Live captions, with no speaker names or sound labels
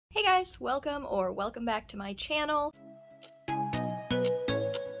guys, welcome back to my channel.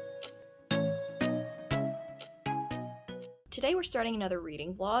 Today we're starting another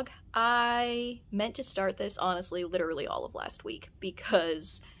reading vlog. I meant to start this, honestly, literally all of last week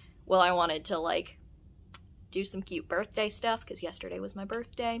because, well, I wanted to, like, do some cute birthday stuff because yesterday was my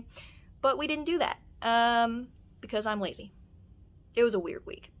birthday, but we didn't do that because I'm lazy. It was a weird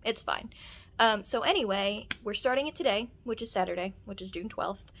week. It's fine. So anyway, we're starting it today, which is Saturday, which is June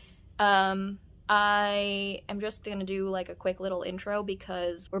 12th. I am just gonna do like a quick little intro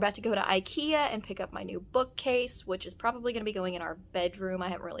because we're about to go to IKEA and pick up my new bookcase, which is probably gonna be going in our bedroom. I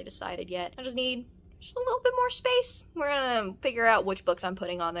haven't really decided yet. I just need a little bit more space. We're gonna figure out which books I'm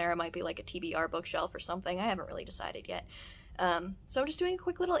putting on there. It might be like a TBR bookshelf or something. I haven't really decided yet. So I'm just doing a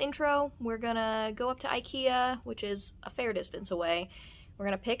quick little intro. We're gonna go up to IKEA, which is a fair distance away. We're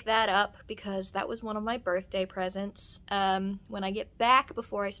gonna pick that up because that was one of my birthday presents. When I get back,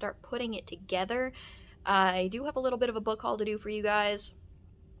 before I start putting it together, I do have a little bit of a book haul to do for you guys.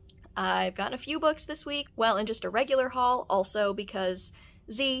 I've gotten a few books this week, well, and just a regular haul also because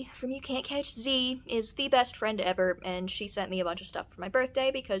Z from You Can't Catch Z is the best friend ever, and she sent me a bunch of stuff for my birthday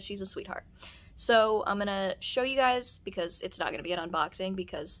because she's a sweetheart. So I'm gonna show you guys, because it's not gonna be an unboxing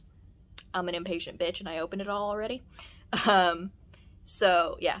because I'm an impatient bitch and I opened it all already.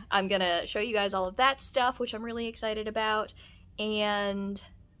 So yeah, I'm gonna show you guys all of that stuff, which I'm really excited about, and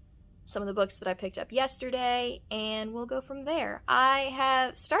some of the books that I picked up yesterday, and we'll go from there. I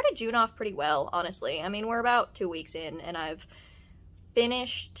have started June off pretty well, honestly. I mean, we're about 2 weeks in, and I've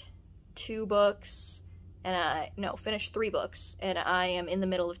finished 2 books, and finished 3 books, and I am in the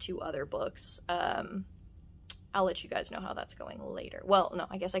middle of 2 other books. I'll let you guys know how that's going later. Well, no,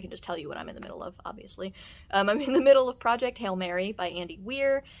 I guess I can just tell you what I'm in the middle of, obviously. I'm in the middle of Project Hail Mary by Andy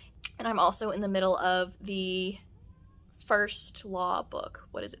Weir, and I'm also in the middle of the first law book.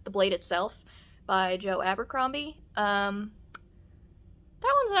 What is it? The Blade Itself by Joe Abercrombie. That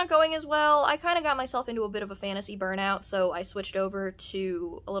one's not going as well. I kind of got myself into a bit of a fantasy burnout, so I switched over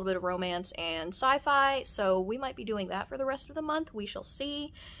to a little bit of romance and sci-fi, so we might be doing that for the rest of the month. We shall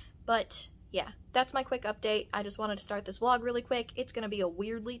see. But yeah, that's my quick update. I just wanted to start this vlog really quick. It's gonna be a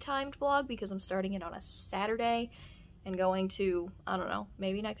weirdly timed vlog because I'm starting it on a Saturday and going to, I don't know,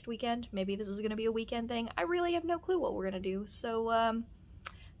 maybe next weekend. Maybe this is gonna be a weekend thing. I really have no clue what we're gonna do. So, I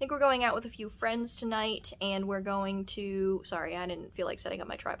think we're going out with a few friends tonight, and we're going to, sorry, I didn't feel like setting up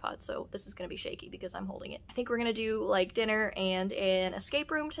my tripod, so this is gonna be shaky because I'm holding it. I think we're gonna do like dinner and an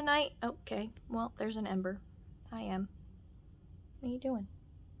escape room tonight. Okay, well, there's an Ember. Hi, Em. What are you doing?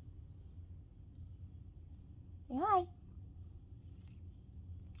 Say hi.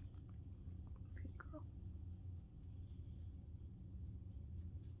 Pretty girl.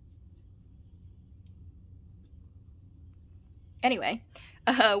 Anyway,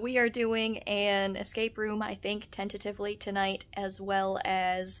 we are doing an escape room, I think, tentatively tonight, as well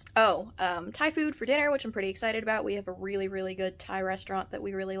as, Thai food for dinner, which I'm pretty excited about. We have a really, really good Thai restaurant that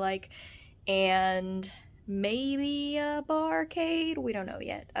we really like, and maybe a barcade? We don't know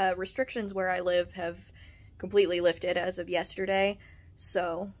yet. Restrictions where I live have completely lifted as of yesterday,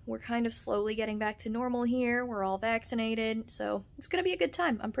 so we're kind of slowly getting back to normal here. We're all vaccinated, so it's gonna be a good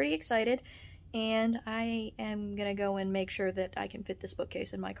time. I'm pretty excited, and I am gonna go and make sure that I can fit this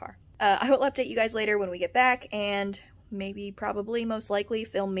bookcase in my car. I will update you guys later when we get back, and maybe, probably, most likely,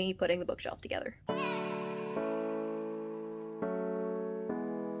 film me putting the bookshelf together.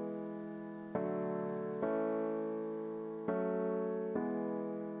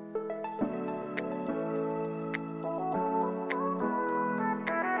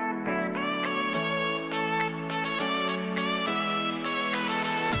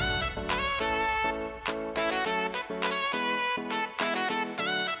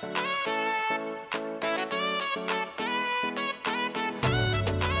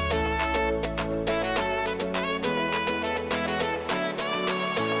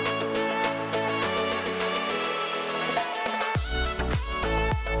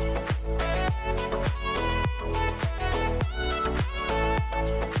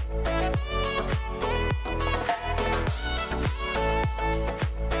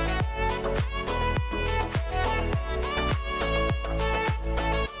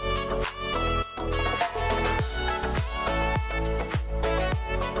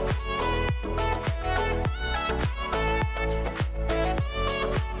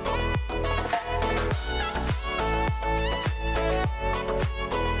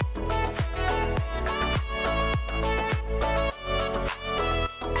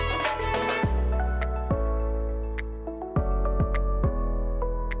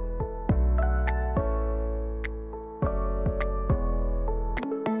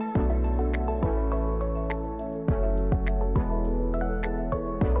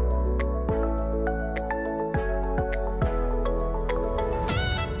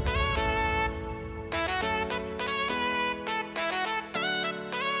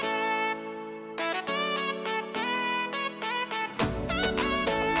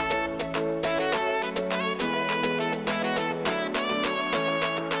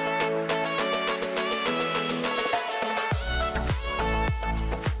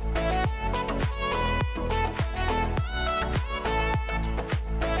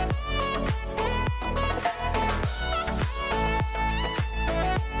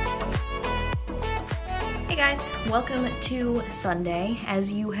 welcome to Sunday.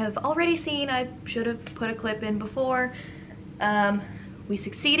 As you have already seen, I should have put a clip in before. We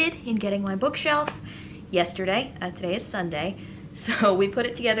succeeded in getting my bookshelf yesterday. Today is Sunday, so we put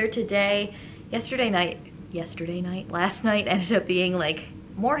it together today. Last night ended up being like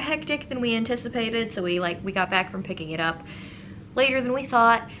more hectic than we anticipated, so we got back from picking it up later than we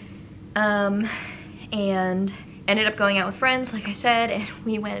thought, and ended up going out with friends, like I said, and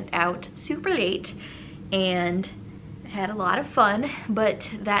we went out super late and had a lot of fun, but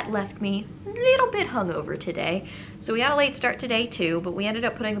that left me a little bit hungover today. So we had a late start today too, but we ended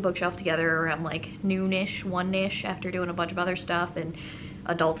up putting the bookshelf together around like noonish, 1-ish, after doing a bunch of other stuff and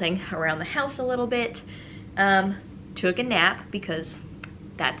adulting around the house a little bit. Took a nap because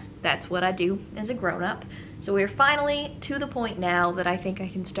that's what I do as a grown-up. So we're finally to the point now that I think I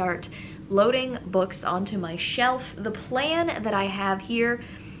can start loading books onto my shelf. The plan that I have here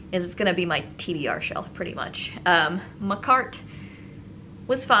is it's gonna be my TBR shelf pretty much. My cart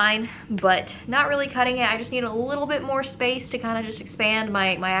was fine, but not really cutting it. I just need a little bit more space to kind of just expand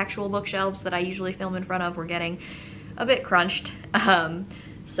my actual bookshelves that I usually film in front of. We're getting a bit crunched.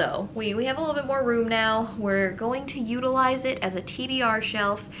 So we have a little bit more room now. We're going to utilize it as a TBR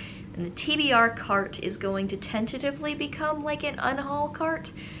shelf, and the TBR cart is going to tentatively become like an unhaul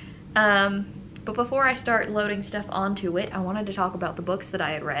cart. But before I start loading stuff onto it, I wanted to talk about the books that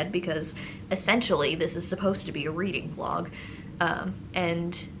I had read, because essentially this is supposed to be a reading vlog.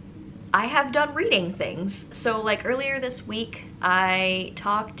 And I have done reading things. So like earlier this week, yesterday,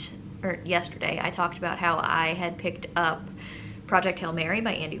 I talked about how I had picked up Project Hail Mary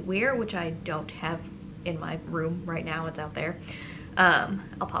by Andy Weir, which I don't have in my room right now, it's out there.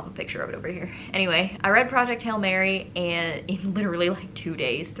 I'll pop a picture of it over here. Anyway, I read Project Hail Mary, and in literally like 3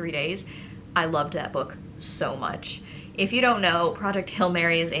 days, I loved that book so much. If you don't know, Project Hail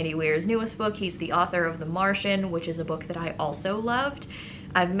Mary is Andy Weir's newest book. He's the author of The Martian, which is a book that I also loved.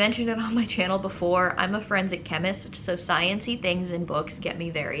 I've mentioned it on my channel before. I'm a forensic chemist, so sciencey things in books get me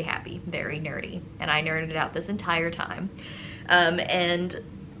very happy, very nerdy, and I nerded out this entire time. And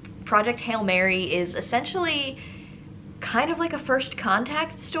Project Hail Mary is essentially kind of like a first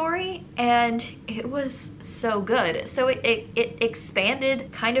contact story, and it was so good. So it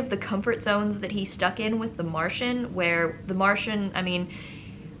expanded kind of the comfort zones that he stuck in with The Martian, where The Martian, I mean,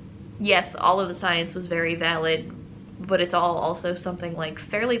 yes, all of the science was very valid, but it's all also something like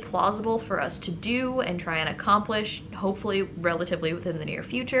fairly plausible for us to do and try and accomplish, hopefully relatively within the near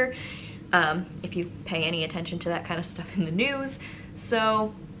future, if you pay any attention to that kind of stuff in the news.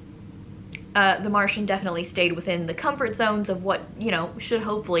 So The Martian definitely stayed within the comfort zones of what, you know, should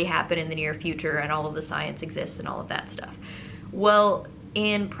hopefully happen in the near future, and all of the science exists and all of that stuff. Well,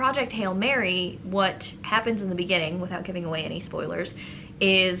 in Project Hail Mary, what happens in the beginning, without giving away any spoilers,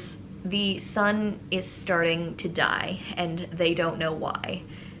 is the sun is starting to die, and they don't know why.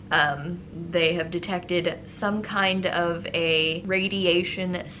 They have detected some kind of a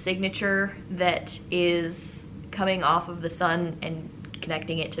radiation signature that is coming off of the sun and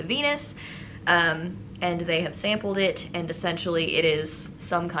connecting it to Venus, and they have sampled it, and essentially it is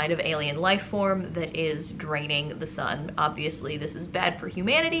some kind of alien life form that is draining the sun. Obviously this is bad for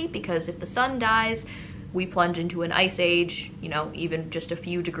humanity, because if the sun dies, we plunge into an ice age. You know, even just a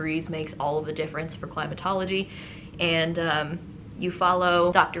few degrees makes all of the difference for climatology. And you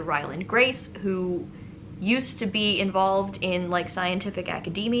follow Dr. Ryland Grace, who used to be involved in like scientific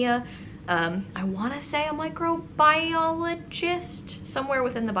academia. I want to say a microbiologist, somewhere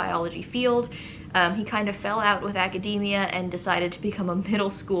within the biology field. He kind of fell out with academia and decided to become a middle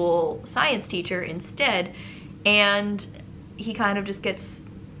school science teacher instead, and he kind of just gets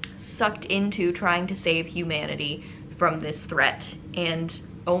sucked into trying to save humanity from this threat, and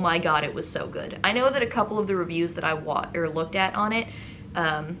oh my god, it was so good. I know that a couple of the reviews that I looked at on it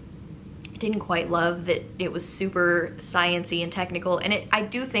didn't quite love that it was super sciencey and technical, and I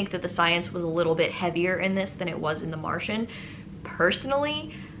do think that the science was a little bit heavier in this than it was in The Martian.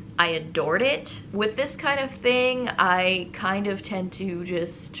 Personally, I adored it. With this kind of thing, I kind of tend to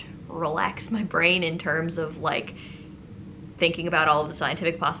just relax my brain in terms of like thinking about all of the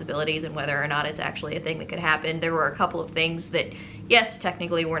scientific possibilities and whether or not it's actually a thing that could happen. There were a couple of things that, yes,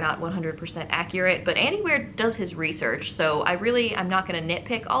 technically were not 100% accurate, but Andy Weir does his research, so I'm not going to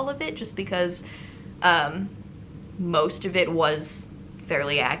nitpick all of it, just because most of it was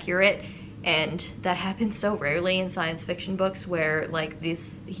fairly accurate, and that happens so rarely in science fiction books, where like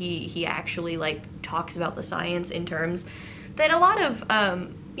he actually like talks about the science in terms that a lot of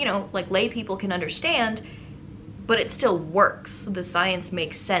you know, like lay people can understand, but it still works. The science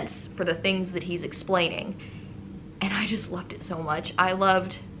makes sense for the things that he's explaining, and I just loved it so much. I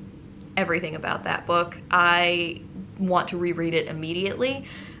loved everything about that book. I want to reread it immediately.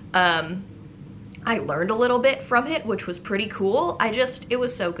 I learned a little bit from it, which was pretty cool. It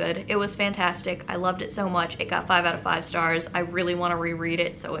was so good. It was fantastic. I loved it so much. It got 5 out of 5 stars. I really want to reread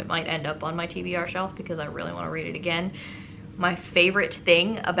it, so it might end up on my TBR shelf because I really want to read it again. My favorite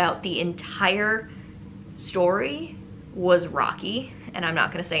thing about the entire story was Rocky, and I'm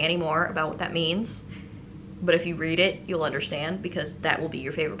not going to say any more about what that means, but if you read it, you'll understand, because that will be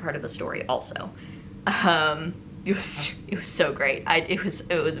your favorite part of the story also. It was so great. It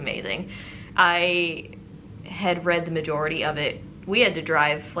was amazing. I had read the majority of it. We had to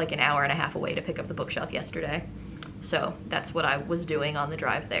drive like an hour and a half away to pick up the bookshelf yesterday, so that's what I was doing on the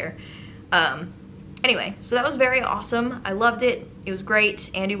drive there. Anyway, so that was very awesome. I loved it. It was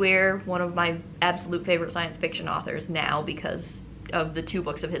great. Andy Weir, one of my absolute favorite science fiction authors now because of the 2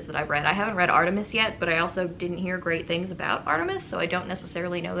 books of his that I've read. I haven't read Artemis yet, but I also didn't hear great things about Artemis, so I don't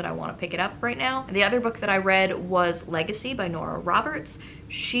necessarily know that I want to pick it up right now. The other book that I read was Legacy by Nora Roberts.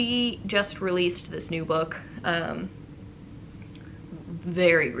 She just released this new book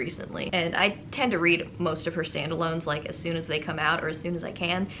very recently, and I tend to read most of her standalones like as soon as they come out or as soon as I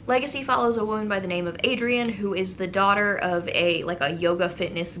can. Legacy follows a woman by the name of Adrian, who is the daughter of a yoga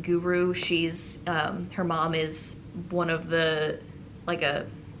fitness guru. She's her mom is one of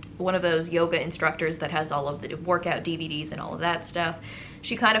those yoga instructors that has all of the workout DVDs and all of that stuff.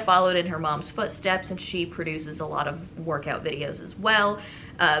 She kind of followed in her mom's footsteps, and she produces a lot of workout videos as well.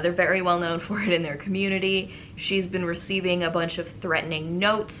 They're very well known for it in their community. She's been receiving a bunch of threatening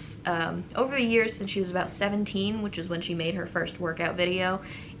notes over the years since she was about 17, which is when she made her first workout video,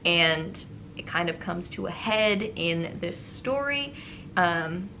 and it kind of comes to a head in this story.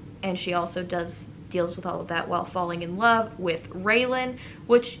 And she also deals with all of that while falling in love with Raylan,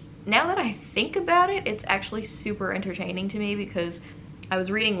 which, now that I think about it, it's actually super entertaining to me because I was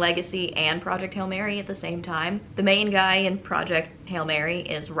reading Legacy and Project Hail Mary at the same time. The main guy in Project Hail Mary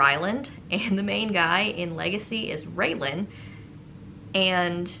is Ryland, and the main guy in Legacy is Raylan,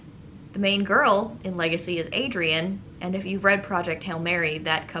 and the main girl in Legacy is Adrian, and if you've read Project Hail Mary,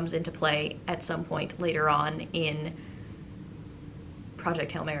 that comes into play at some point later on in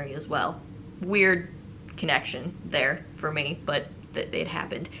Project Hail Mary as well. Weird connection there for me, but it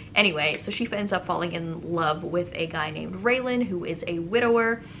happened. Anyway, so she ends up falling in love with a guy named Raylan, who is a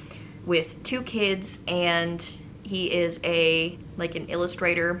widower with 2 kids, and he is an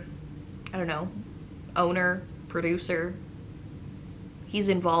illustrator, I don't know, owner, producer. He's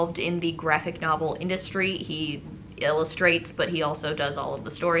involved in the graphic novel industry. He illustrates, but he also does all of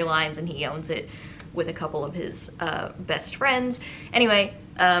the storylines, and he owns it with a couple of his best friends. Anyway,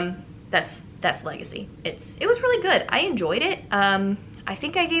 that's Legacy. It was really good. I enjoyed it. I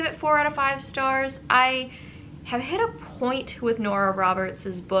think I gave it 4 out of 5 stars. I have hit a point with Nora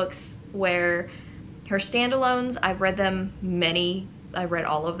Roberts' books where her standalones, I've read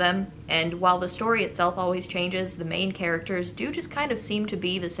all of them, and while the story itself always changes, the main characters do just kind of seem to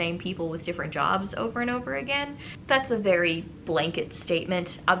be the same people with different jobs over and over again. That's a very blanket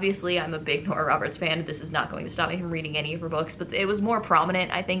statement. Obviously, I'm a big Nora Roberts fan. This is not going to stop me from reading any of her books, but it was more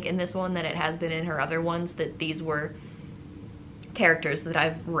prominent, I think, in this one than it has been in her other ones, that these were characters that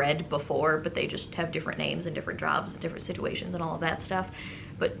I've read before, but they just have different names and different jobs and different situations and all of that stuff.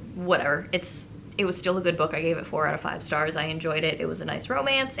 But whatever. It was still a good book. I gave it 4 out of 5 stars. I enjoyed it. It was a nice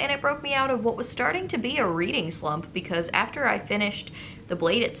romance, and it broke me out of what was starting to be a reading slump, because after I finished The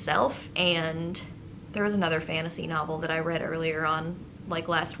Blade itself, and there was another fantasy novel that I read earlier on, like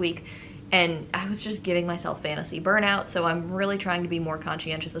last week, and I was just giving myself fantasy burnout, so I'm really trying to be more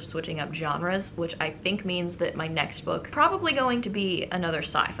conscientious of switching up genres, which I think means that my next book probably going to be another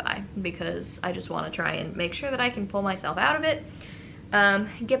sci-fi, because I just want to try and make sure that I can pull myself out of it.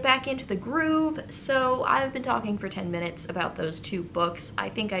 Get back into the groove. So I've been talking for 10 minutes about those 2 books. I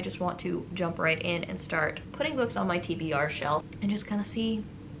think I just want to jump right in and start putting books on my TBR shelf and just kind of see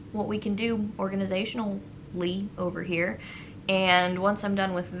what we can do organizationally over here. And once I'm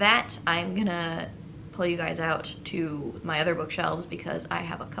done with that, I'm gonna pull you guys out to my other bookshelves, because I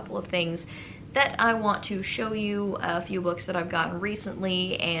have a couple of things that I want to show you, a few books that I've gotten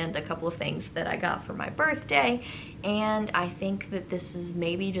recently and a couple of things that I got for my birthday. And I think that this is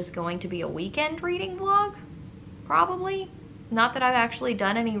maybe just going to be a weekend reading vlog, probably. Not that I've actually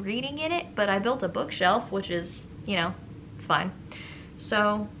done any reading in it, but I built a bookshelf, which is, you know, it's fine.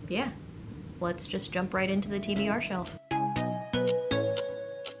 So yeah, let's just jump right into the TBR shelf.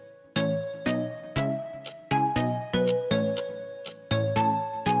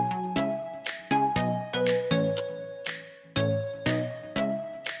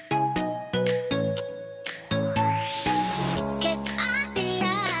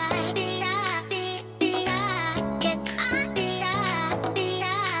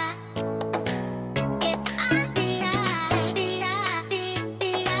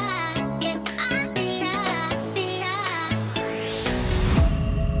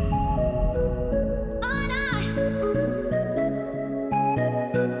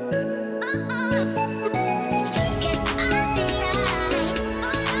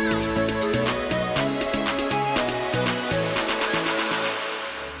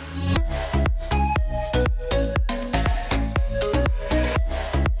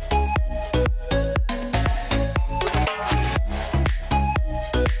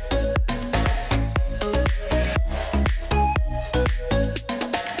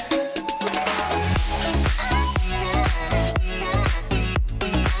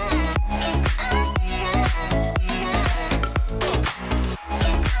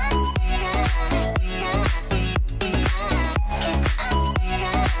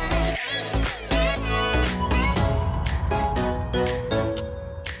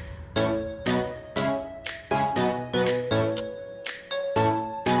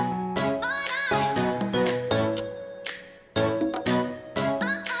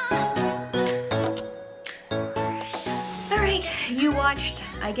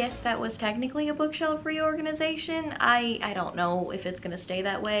 I guess that was technically a bookshelf reorganization. I don't know if it's gonna stay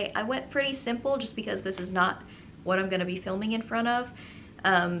that way. I went pretty simple just because this is not what I'm gonna be filming in front of.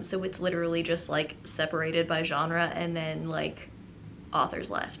 So it's literally just like separated by genre and then like author's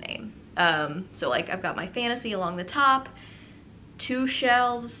last name. So like I've got my fantasy along the top, 2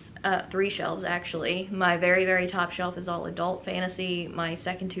 shelves, 3 shelves actually. My very, very top shelf is all adult fantasy. My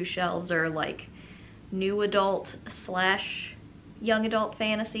second 2 shelves are like new adult slash young adult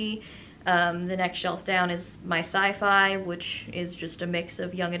fantasy. The next shelf down is my sci-fi, which is just a mix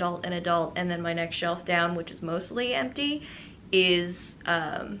of young adult and adult. And then my next shelf down, which is mostly empty, is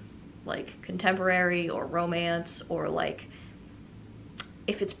like contemporary or romance, or like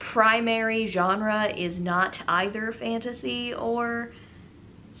if its primary genre is not either fantasy or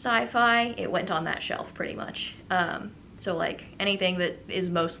sci-fi, it went on that shelf pretty much. So like anything that is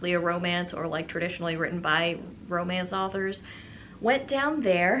mostly a romance or like traditionally written by romance authors went down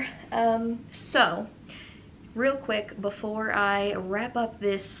there. So real quick before I wrap up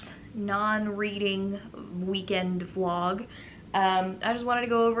this non-reading weekend vlog, I just wanted to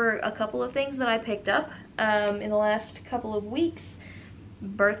go over a couple of things that I picked up in the last couple of weeks.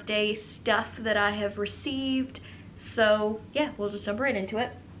 Birthday stuff that I have received. So yeah, we'll just jump right into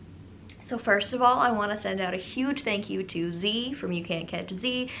it. So first of all, I want to send out a huge thank you to Z from You Can't Catch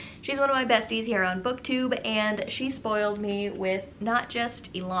Z. She's one of my besties here on BookTube, and she spoiled me with not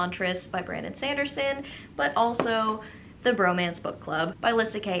just Elantris by Brandon Sanderson, but also The Bromance Book Club by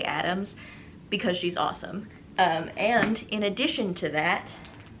Lissa K. Adams, because she's awesome. And in addition to that,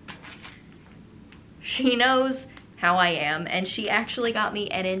 she knows how I am, and she actually got me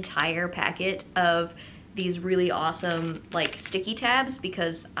an entire packet of these really awesome like sticky tabs,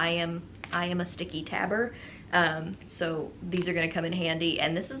 because I am a sticky tabber. So these are gonna come in handy,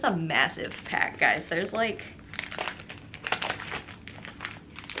 and this is a massive pack, guys. There's like,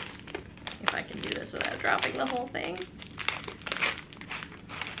 if I can do this without dropping the whole thing.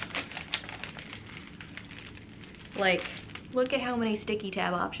 Like, look at how many sticky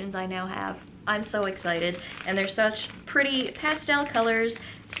tab options I now have. I'm so excited, and they're such pretty pastel colors.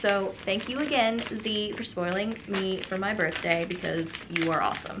 So thank you again, Z, for spoiling me for my birthday, because you are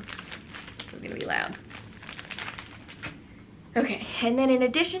awesome. It's gonna be loud. Okay, and then in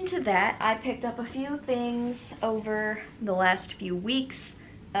addition to that, I picked up a few things over the last few weeks,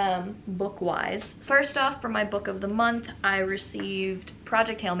 book-wise. First off, for my book of the month, I received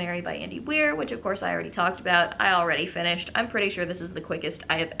Project Hail Mary by Andy Weir, which of course I already talked about. I already finished. I'm pretty sure this is the quickest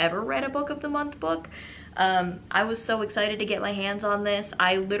I have ever read a book of the month book. I was so excited to get my hands on this.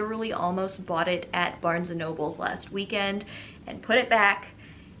 I literally almost bought it at Barnes & Noble's last weekend and put it back.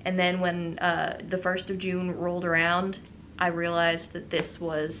 And then when the 1st of June rolled around, I realized that this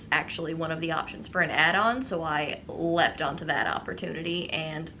was actually one of the options for an add-on, so I leapt onto that opportunity,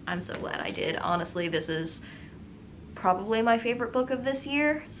 and I'm so glad I did. Honestly, this is probably my favorite book of this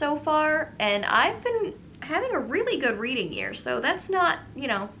year so far, and I've been having a really good reading year, so that's not, you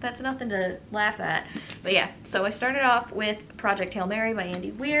know, that's nothing to laugh at. But yeah, so I started off with Project Hail Mary by Andy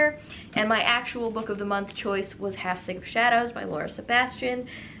Weir, and my actual book of the month choice was Half Sick of Shadows by Laura Sebastian.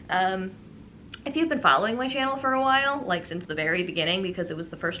 If you've been following my channel for a while, like since the very beginning, because it was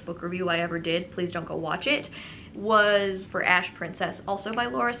the first book review I ever did, please don't go watch it, was for Ash Princess, also by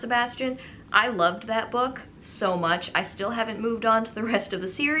Laura Sebastian. I loved that book so much. I still haven't moved on to the rest of the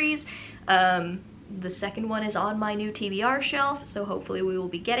series. The second one is on my new TBR shelf, so hopefully we will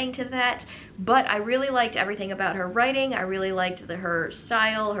be getting to that. But I really liked everything about her writing. I really liked her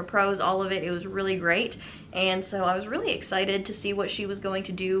style, her prose, all of it. It was really great. And so I was really excited to see what she was going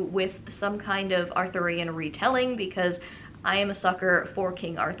to do with some kind of Arthurian retelling, because I am a sucker for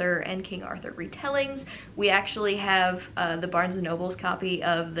King Arthur and King Arthur retellings. We actually have the Barnes & Noble's copy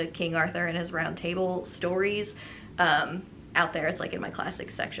of the King Arthur and his Round Table stories out there. It's like in my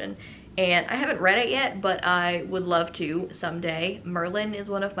classics section. And I haven't read it yet, but I would love to someday. Merlin is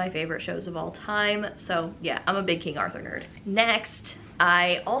one of my favorite shows of all time, so yeah, I'm a big King Arthur nerd. Next,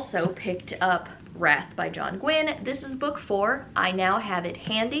 I also picked up Wrath by John Gwynne. This is book 4. I now have it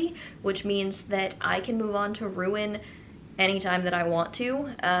handy, which means that I can move on to Ruin anytime that I want to.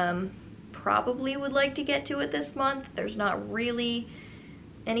 Probably would like to get to it this month. There's not really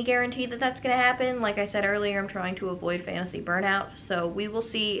any guarantee that that's gonna happen. Like I said earlier, I'm trying to avoid fantasy burnout, so we will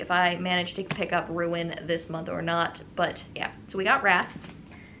see if I manage to pick up Ruin this month or not. But yeah, so we got Wrath,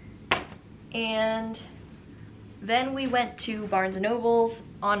 and then we went to Barnes & Noble's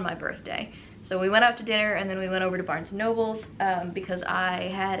on my birthday. So we went out to dinner, and then we went over to Barnes & Noble's because I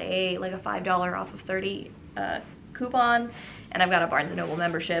had a $5 off of 30 coupon, and I've got a Barnes & Noble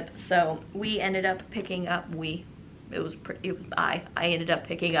membership. So we ended up picking up, I ended up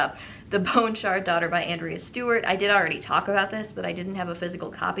picking up The Bone Shard Daughter by Andrea Stewart. I did already talk about this, but I didn't have a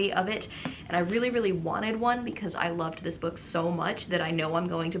physical copy of it, and I really, really wanted one because I loved this book so much that I know I'm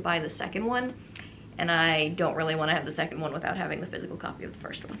going to buy the second one, and I don't really want to have the second one without having the physical copy of the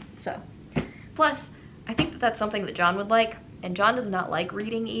first one. So, plus, I think that that's something that John would like, and John does not like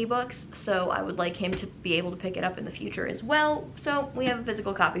reading ebooks, so I would like him to be able to pick it up in the future as well, so we have a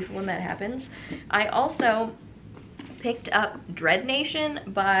physical copy for when that happens. I also picked up Dread Nation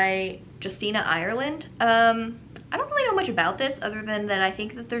by Justina Ireland. I don't really know much about this other than that I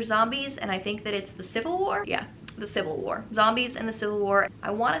think that there's zombies, and I think that it's the Civil War. Yeah, the Civil War. Zombies and the Civil War.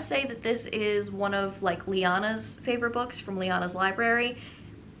 I want to say that this is one of like Liana's favorite books from Liana's library.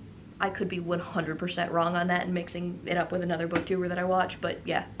 I could be 100% wrong on that and mixing it up with another booktuber that I watch, but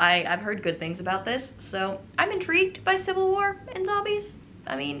yeah, I've heard good things about this, so I'm intrigued by Civil War and zombies.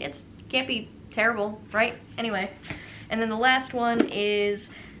 I mean, it can't be terrible, right? Anyway, and then the last one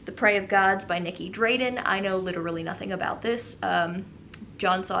is The Prey of Gods by Nikki Drayden. I know literally nothing about this.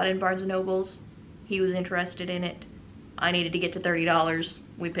 John saw it in Barnes & Noble's. He was interested in it. I needed to get to $30.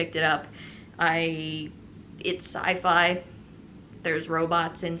 We picked it up. It's sci-fi. There's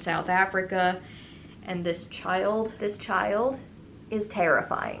robots in South Africa, and this child is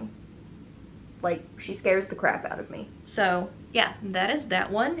terrifying. Like, she scares the crap out of me. So, yeah, that is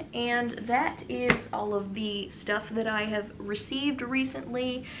that one, and that is all of the stuff that I have received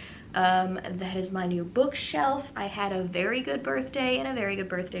recently. That is my new bookshelf. I had a very good birthday and a very good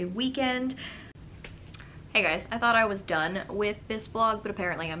birthday weekend. Hey guys, I thought I was done with this vlog, but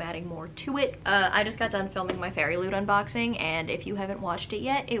apparently I'm adding more to it. I just got done filming my Fairy Loot unboxing, and if you haven't watched it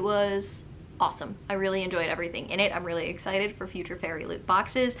yet, it was awesome. I really enjoyed everything in it. I'm really excited for future Fairy Loot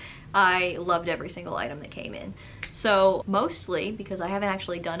boxes. I loved every single item that came in. So mostly because I haven't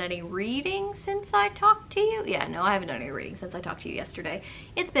actually done any reading since I talked to you. Yeah, no, I haven't done any reading since I talked to you yesterday.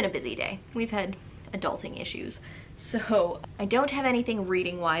 It's been a busy day. We've had adulting issues. So I don't have anything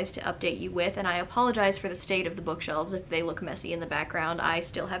reading-wise to update you with, and I apologize for the state of the bookshelves if they look messy in the background. I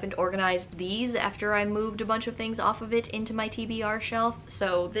still haven't organized these after I moved a bunch of things off of it into my TBR shelf,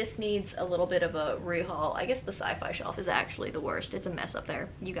 so this needs a little bit of a rehaul. I guess the sci-fi shelf is actually the worst. It's a mess up there.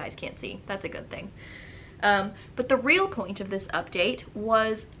 You guys can't see. That's a good thing. But the real point of this update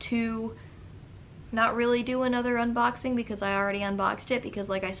was to not really do another unboxing because I already unboxed it because,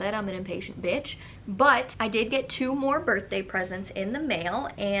 like I said, I'm an impatient bitch. But I did get 2 more birthday presents in the mail,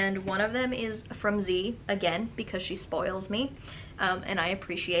 and one of them is from Z, again, because she spoils me. And I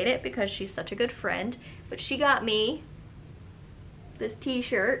appreciate it because she's such a good friend. But she got me this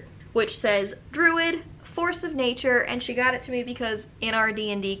t-shirt, which says Druid, Force of Nature, and she got it to me because in our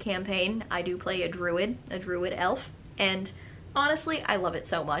D&D campaign, I do play a druid elf, and honestly, I love it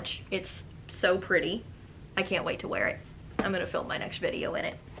so much. It's so pretty. I can't wait to wear it. I'm gonna film my next video in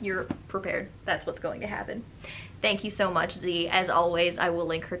it. You're prepared. That's what's going to happen. Thank you so much, Z. As always, I will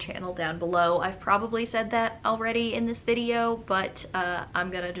link her channel down below. I've probably said that already in this video, but I'm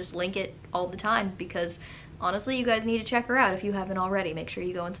gonna just link it all the time because honestly, you guys need to check her out if you haven't already. Make sure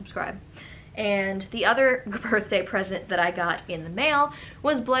you go and subscribe. And the other birthday present that I got in the mail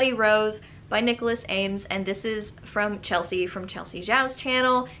was Bloody Rose by Nicholas Ames, and this is from Chelsea Zhao's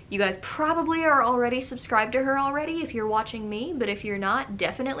channel. You guys probably are already subscribed to her already if you're watching me, but if you're not,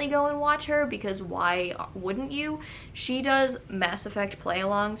 definitely go and watch her because why wouldn't you? She does Mass Effect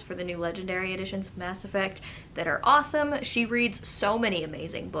play-alongs for the new Legendary editions of Mass Effect that are awesome. She reads so many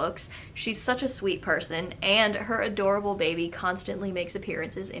amazing books. She's such a sweet person, and her adorable baby constantly makes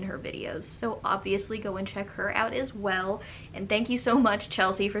appearances in her videos. So obviously go and check her out as well. And thank you so much,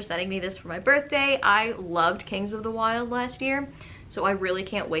 Chelsea, for sending me this for my birthday. I loved Kings of the Wild last year, so I really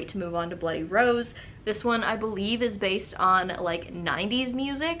can't wait to move on to Bloody Rose. This one, I believe, is based on like 90s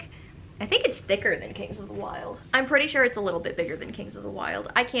music. I think it's thicker than Kings of the Wild. I'm pretty sure it's a little bit bigger than Kings of the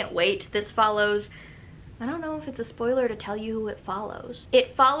Wild. I can't wait. This follows, I don't know if it's a spoiler to tell you who it follows.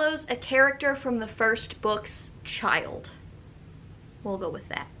 It follows a character from the first book's child. We'll go with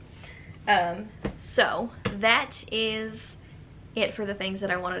that. So that is it for the things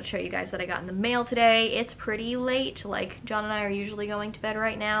that I wanted to show you guys that I got in the mail today. It's pretty late. Like, John and I are usually going to bed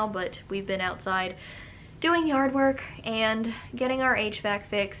right now, but we've been outside doing yard work and getting our HVAC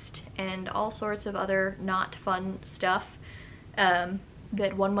fixed and all sorts of other not fun stuff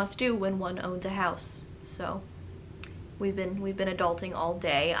that one must do when one owns a house. So we've been adulting all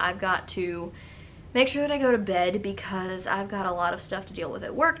day. I've got to make sure that I go to bed because I've got a lot of stuff to deal with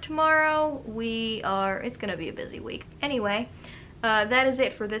at work tomorrow. It's gonna be a busy week. Anyway, that is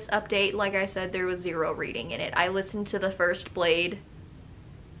it for this update. Like I said, there was 0 reading in it. I listened to the first Blade.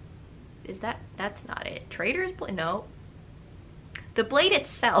 Is that That's not it. Trader's Blade, no. The Blade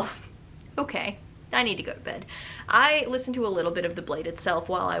itself. Okay, I need to go to bed. I listened to a little bit of The Blade itself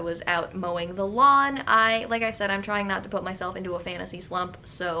while I was out mowing the lawn. Like I said, I'm trying not to put myself into a fantasy slump,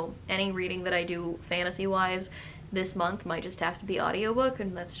 so any reading that I do fantasy-wise this month might just have to be audiobook,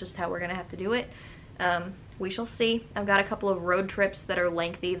 and that's just how we're gonna have to do it. We shall see. I've got a couple of road trips that are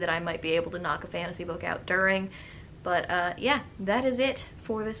lengthy that I might be able to knock a fantasy book out during. But yeah, that is it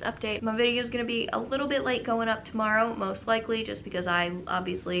for this update. My video is going to be a little bit late going up tomorrow, most likely, just because I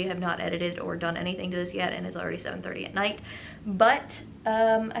obviously have not edited or done anything to this yet, and it's already 7:30 at night. But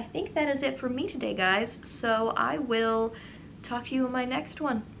I think that is it for me today, guys. So I will talk to you in my next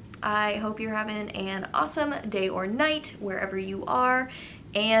one. I hope you're having an awesome day or night, wherever you are,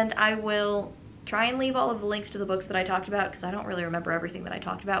 and I will try and leave all of the links to the books that I talked about, because I don't really remember everything that I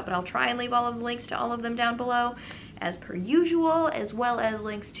talked about, but I'll try and leave all of the links to all of them down below as per usual, as well as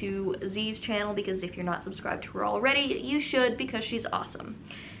links to Z's channel, because if you're not subscribed to her already, you should, because she's awesome.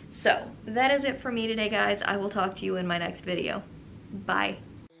 So that is it for me today, guys. I will talk to you in my next video. Bye.